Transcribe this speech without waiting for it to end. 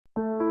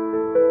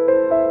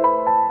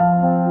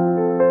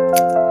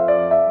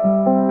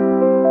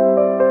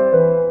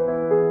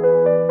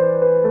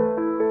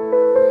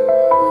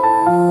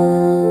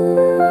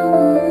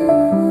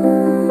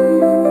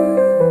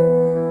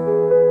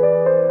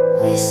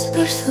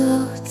whispers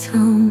float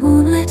through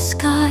moonlit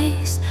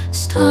skies.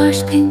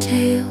 Stars paint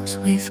tales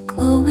with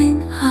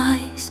glowing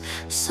eyes.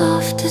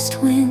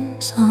 Softest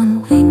winds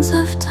on wings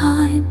of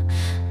time.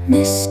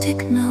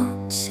 Mystic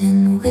notes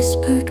in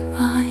whispered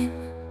rhyme.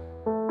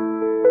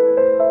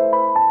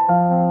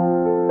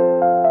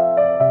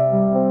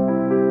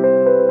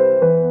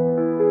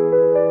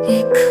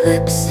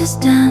 Eclipses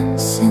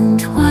dance in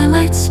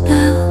twilight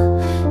spell.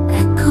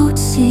 Echoed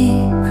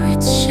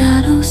secrets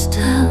shadows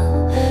tell.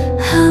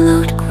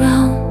 Hallowed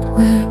ground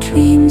where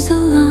dreams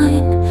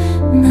align.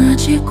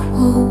 Magic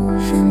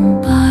woven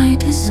by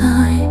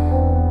design.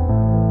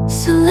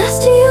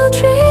 Celestial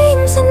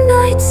dreams and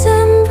night's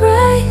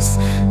embrace.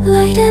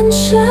 Light and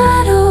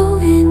shadow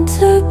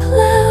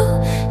interplay.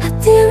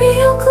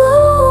 Ethereal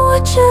glow, a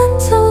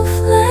gentle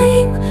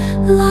flame.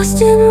 Lost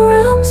in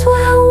realms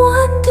where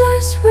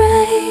wonders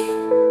reign.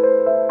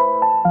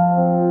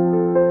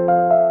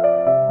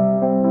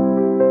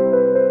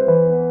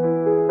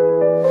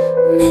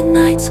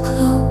 Midnight's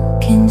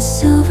cloak in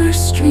silver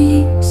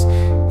streams.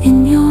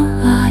 In your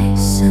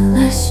eyes,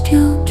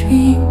 celestial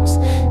dreams.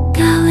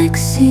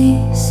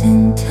 Galaxies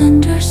in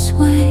tender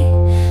sway.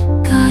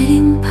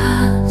 Guiding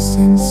paths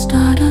in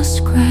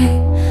stardust gray.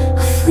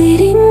 A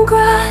fleeting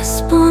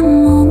grasp on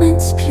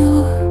moments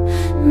pure.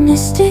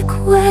 Mystic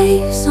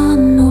waves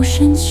on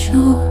ocean's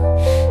shore.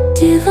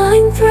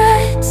 Divine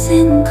threads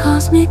in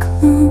cosmic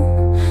loom.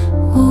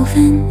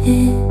 Woven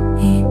in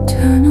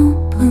eternal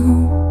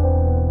bloom.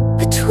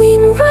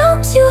 Between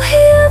realms you'll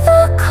hear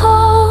the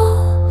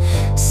call.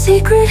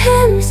 Sacred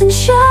hymns and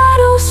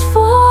shadows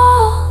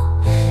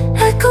fall.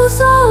 Echoes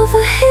of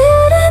a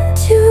hidden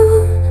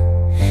tune.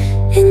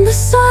 In the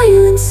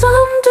silence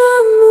under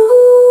moon.